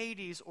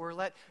Hades, or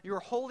let your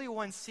Holy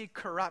One see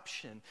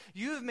corruption.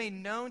 You have made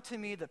known to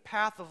me the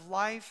path of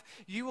life.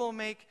 You will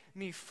make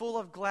me full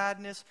of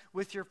gladness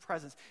with your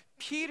presence."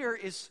 Peter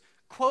is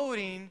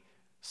quoting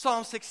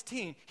Psalm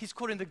 16. He's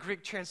quoting the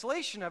Greek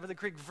translation of it, the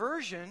Greek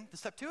version, the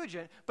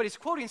Septuagint, but he's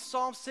quoting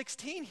Psalm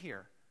 16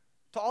 here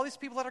to all these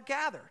people that are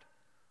gathered.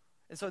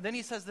 And so then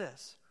he says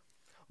this: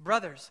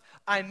 "Brothers,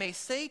 I may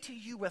say to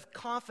you with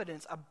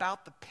confidence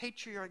about the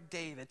patriarch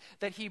David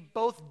that he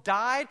both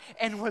died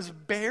and was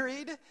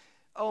buried."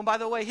 Oh, and by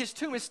the way, his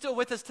tomb is still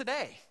with us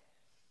today.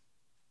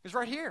 It's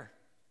right here.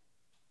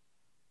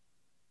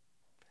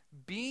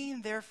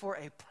 "Being therefore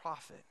a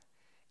prophet,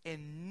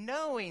 and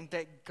knowing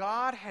that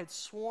God had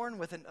sworn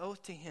with an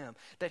oath to him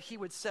that he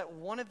would set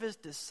one of his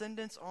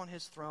descendants on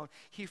his throne,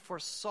 he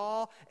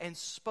foresaw and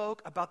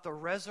spoke about the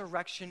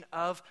resurrection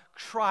of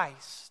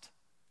Christ,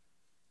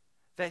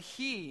 that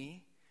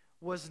he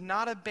was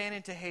not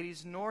abandoned to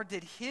Hades, nor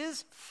did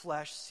his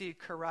flesh see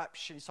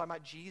corruption." He's talking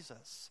about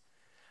Jesus.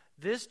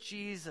 "This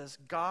Jesus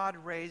God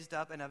raised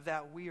up, and of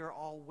that we are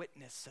all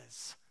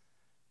witnesses."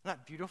 Isn't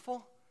that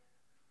beautiful?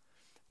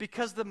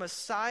 Because the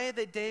Messiah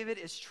that David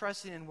is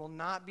trusting in will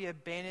not be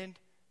abandoned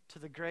to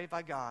the grave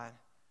by God,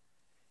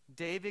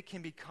 David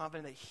can be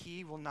confident that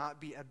he will not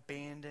be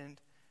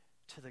abandoned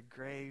to the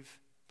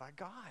grave by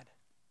God.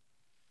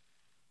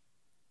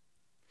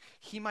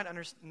 He might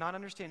not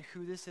understand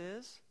who this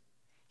is.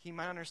 He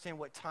might understand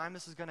what time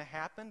this is going to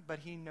happen, but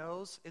he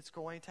knows it's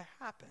going to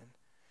happen.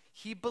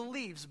 He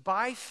believes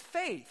by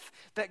faith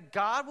that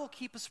God will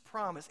keep his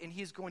promise, and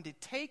he's going to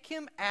take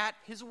him at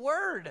his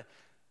word.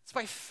 It's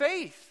by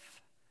faith.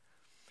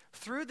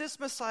 Through this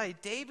Messiah,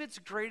 David's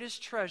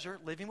greatest treasure,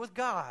 living with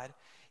God,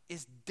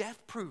 is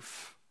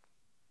death-proof.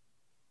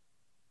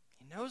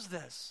 He knows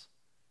this,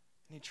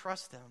 and he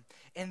trusts him.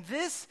 And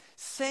this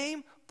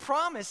same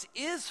promise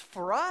is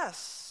for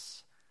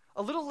us.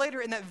 A little later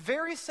in that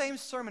very same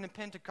sermon in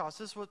Pentecost,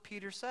 this is what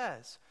Peter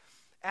says.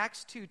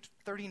 Acts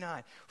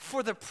 2:39.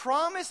 "For the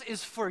promise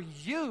is for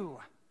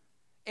you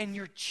and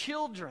your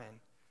children."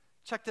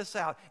 Check this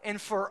out.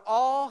 "And for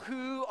all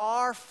who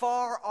are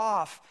far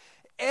off,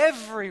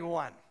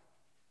 everyone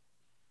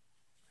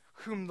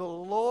whom the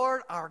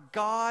Lord our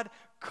God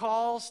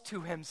calls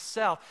to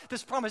himself."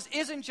 This promise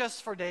isn't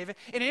just for David,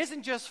 and it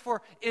isn't just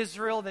for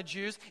Israel, the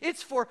Jews.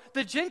 It's for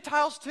the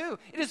Gentiles too.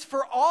 It is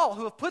for all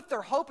who have put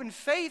their hope and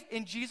faith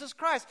in Jesus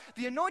Christ,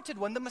 the Anointed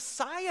One, the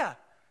Messiah.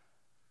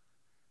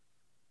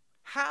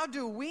 How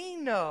do we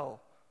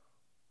know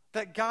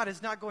that God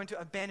is not going to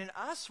abandon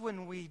us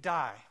when we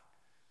die?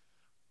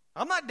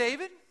 I'm not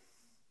David.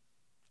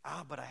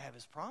 But I have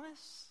his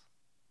promise.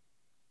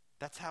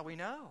 That's how we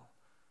know.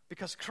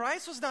 Because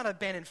Christ was not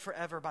abandoned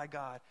forever by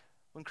God.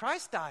 When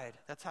Christ died,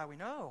 that's how we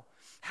know.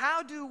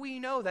 How do we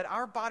know that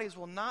our bodies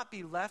will not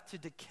be left to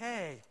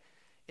decay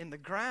in the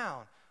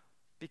ground?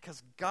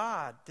 Because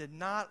God did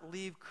not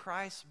leave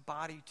Christ's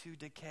body to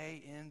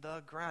decay in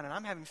the ground. And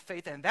I'm having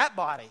faith in that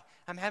body.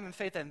 I'm having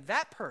faith in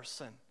that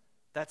person.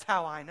 That's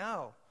how I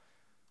know.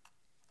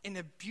 In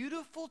a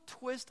beautiful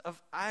twist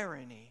of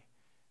irony,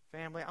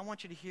 family, I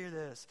want you to hear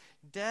this.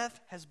 Death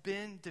has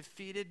been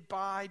defeated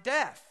by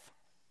death.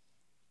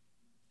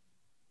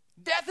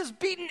 Death is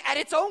beaten at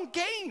its own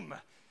game.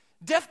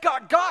 Death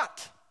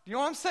got. You know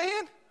what I'm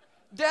saying?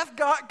 Death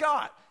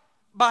got.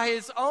 By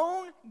his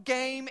own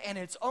game and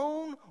its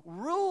own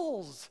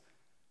rules.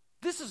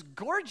 This is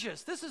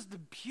gorgeous. This is the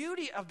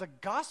beauty of the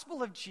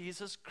gospel of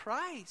Jesus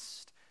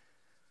Christ.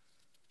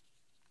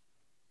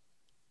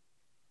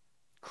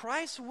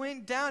 Christ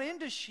went down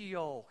into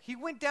Sheol. He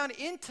went down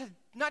into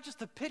not just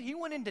the pit, he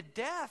went into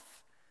death.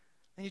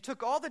 And he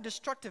took all the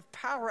destructive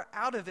power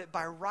out of it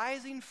by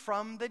rising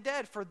from the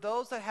dead for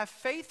those that have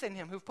faith in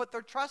him, who've put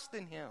their trust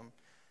in him.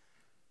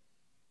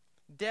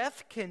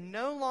 Death can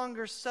no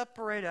longer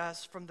separate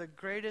us from the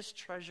greatest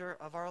treasure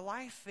of our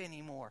life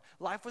anymore.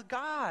 Life with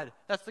God.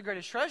 That's the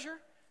greatest treasure.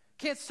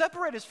 Can't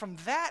separate us from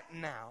that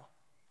now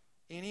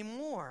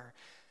anymore.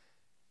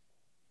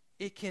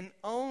 It can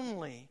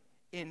only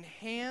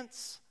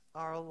enhance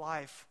our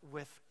life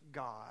with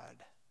God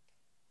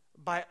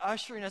by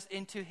ushering us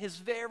into his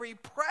very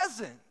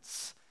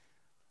presence,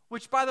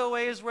 which, by the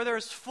way, is where there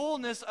is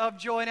fullness of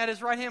joy, and at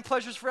his right hand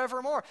pleasures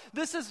forevermore.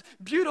 This is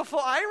beautiful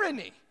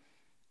irony.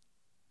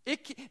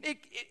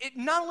 It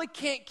not only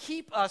can't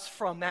keep us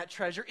from that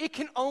treasure, it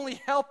can only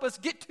help us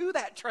get to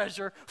that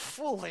treasure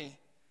fully.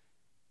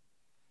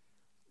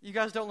 You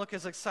guys don't look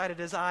as excited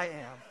as I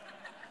am.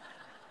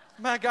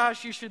 My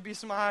gosh, you should be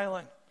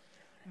smiling.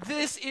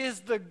 This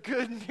is the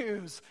good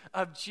news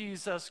of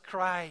Jesus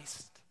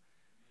Christ.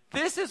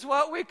 This is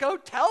what we go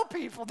tell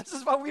people. This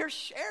is what we are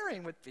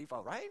sharing with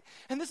people, right?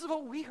 And this is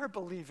what we are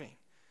believing.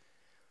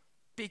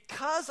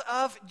 Because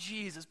of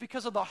Jesus,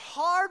 because of the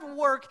hard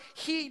work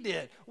he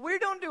did. We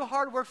don't do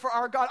hard work for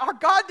our God. Our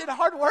God did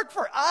hard work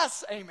for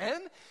us,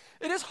 amen?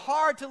 It is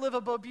hard to live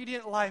an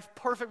obedient life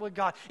perfect with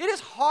God. It is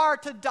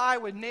hard to die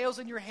with nails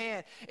in your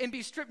hand and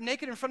be stripped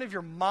naked in front of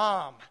your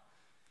mom.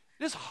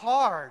 It is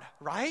hard,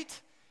 right?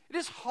 It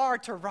is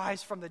hard to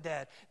rise from the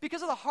dead.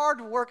 Because of the hard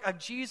work of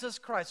Jesus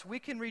Christ, we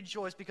can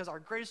rejoice because our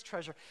greatest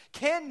treasure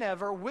can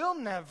never, will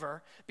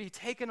never be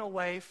taken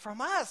away from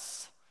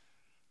us.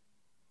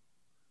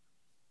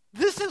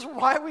 This is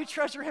why we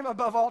treasure him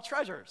above all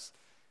treasures.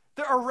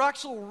 There are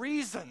actual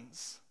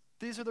reasons.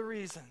 These are the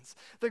reasons.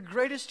 The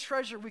greatest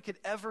treasure we could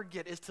ever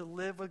get is to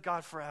live with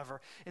God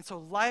forever. And so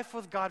life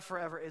with God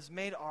forever is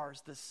made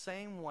ours the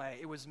same way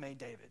it was made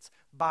David's,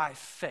 by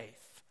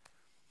faith.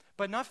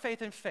 But not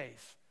faith in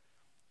faith.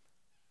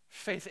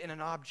 Faith in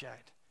an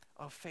object.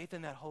 Oh, faith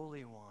in that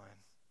Holy One.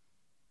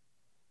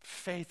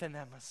 Faith in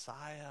that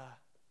Messiah.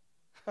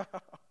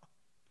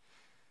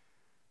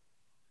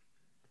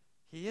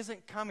 He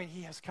isn't coming,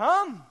 he has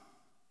come.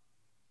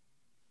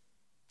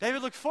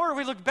 David looked forward,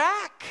 we looked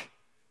back.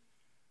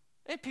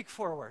 And peek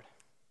forward.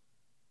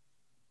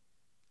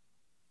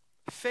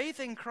 Faith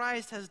in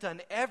Christ has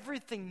done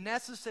everything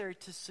necessary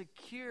to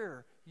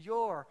secure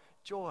your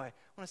joy.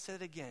 I want to say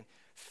that again.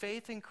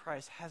 Faith in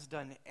Christ has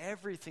done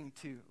everything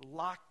to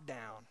lock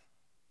down,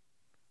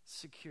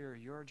 secure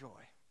your joy.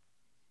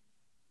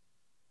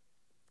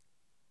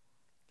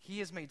 He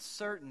has made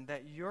certain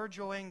that your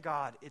joy in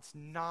God, it's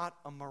not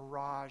a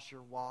mirage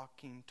you're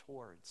walking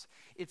towards.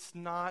 It's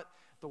not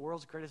the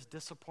world's greatest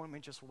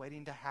disappointment just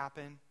waiting to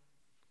happen.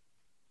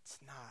 It's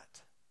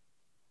not.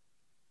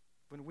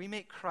 When we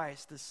make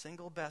Christ the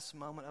single best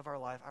moment of our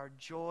life, our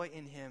joy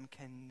in him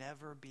can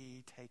never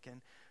be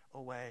taken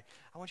away.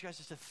 I want you guys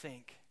just to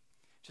think.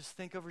 Just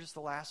think over just the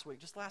last week,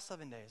 just the last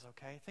 7 days,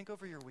 okay? Think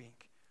over your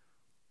week.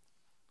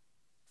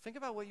 Think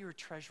about what you were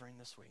treasuring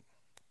this week.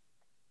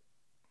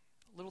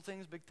 Little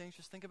things, big things,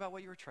 just think about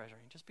what you were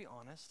treasuring. Just be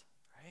honest,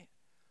 right?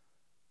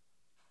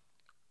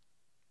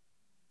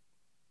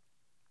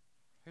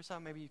 Here's how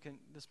maybe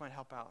this might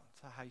help out,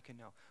 how you can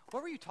know.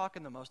 What were you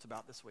talking the most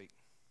about this week?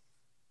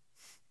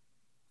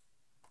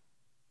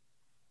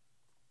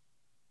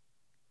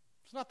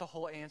 It's not the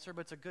whole answer,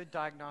 but it's a good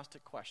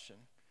diagnostic question.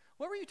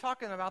 What were you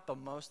talking about the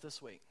most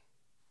this week?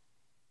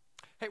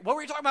 Hey, what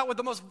were you talking about with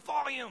the most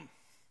volume?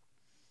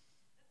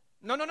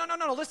 No,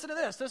 listen to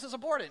this. This is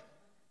important.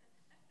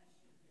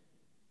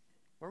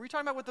 What were we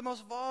talking about with the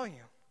most volume?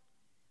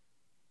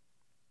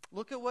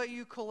 Look at what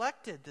you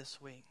collected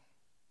this week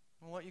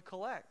and what you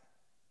collect.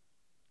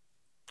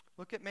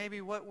 Look at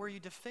maybe what were you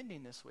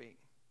defending this week.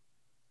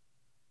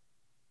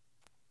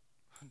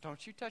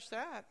 Don't you touch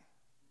that.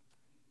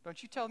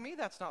 Don't you tell me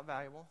that's not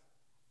valuable.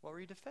 What were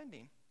you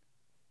defending?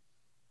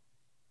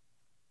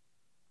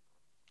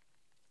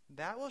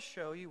 That will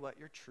show you what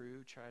your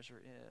true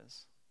treasure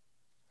is,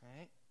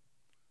 right?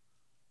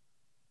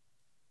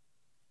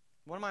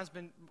 One of mine's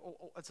been,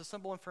 it's a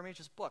simple one for me,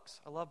 just books.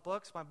 I love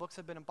books. My books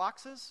have been in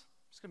boxes.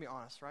 I'm just going to be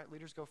honest, right?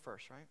 Leaders go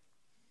first, right?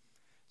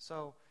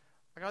 So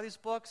I got these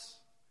books.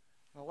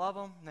 I love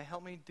them, and they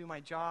help me do my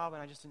job,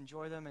 and I just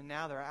enjoy them. And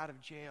now they're out of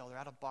jail. They're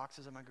out of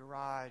boxes in my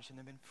garage, and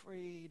they've been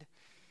freed.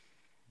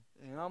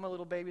 And all my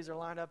little babies are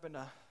lined up in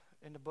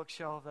the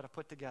bookshelf that I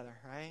put together,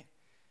 right?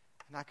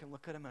 And I can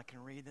look at them, and I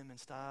can read them and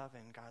stuff.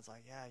 And God's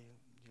like, yeah,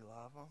 you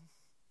love them?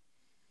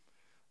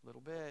 A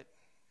little bit.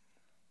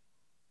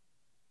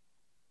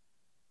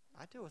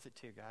 I deal with it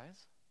too,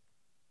 guys.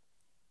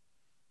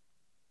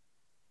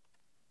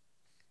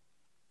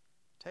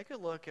 Take a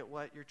look at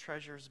what your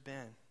treasure's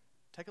been.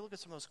 Take a look at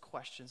some of those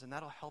questions, and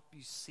that'll help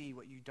you see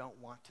what you don't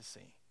want to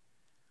see.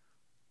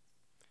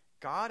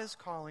 God is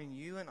calling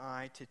you and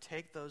I to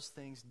take those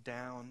things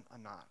down a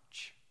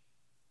notch.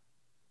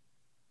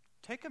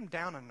 Take them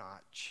down a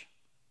notch.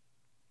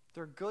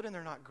 They're good and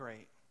they're not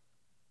great.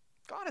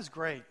 God is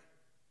great.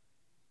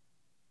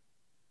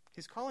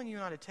 He's calling you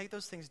and I to take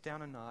those things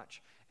down a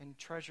notch and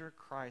treasure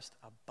Christ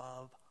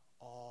above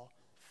all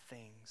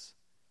things.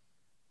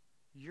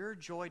 Your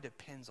joy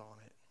depends on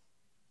it.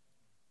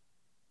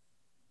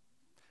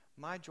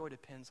 My joy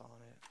depends on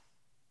it.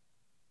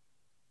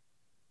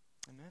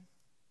 Amen?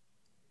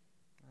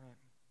 All right.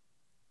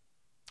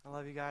 I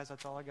love you guys.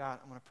 That's all I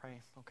got. I'm going to pray,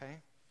 okay?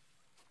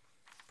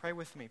 Pray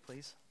with me,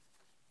 please.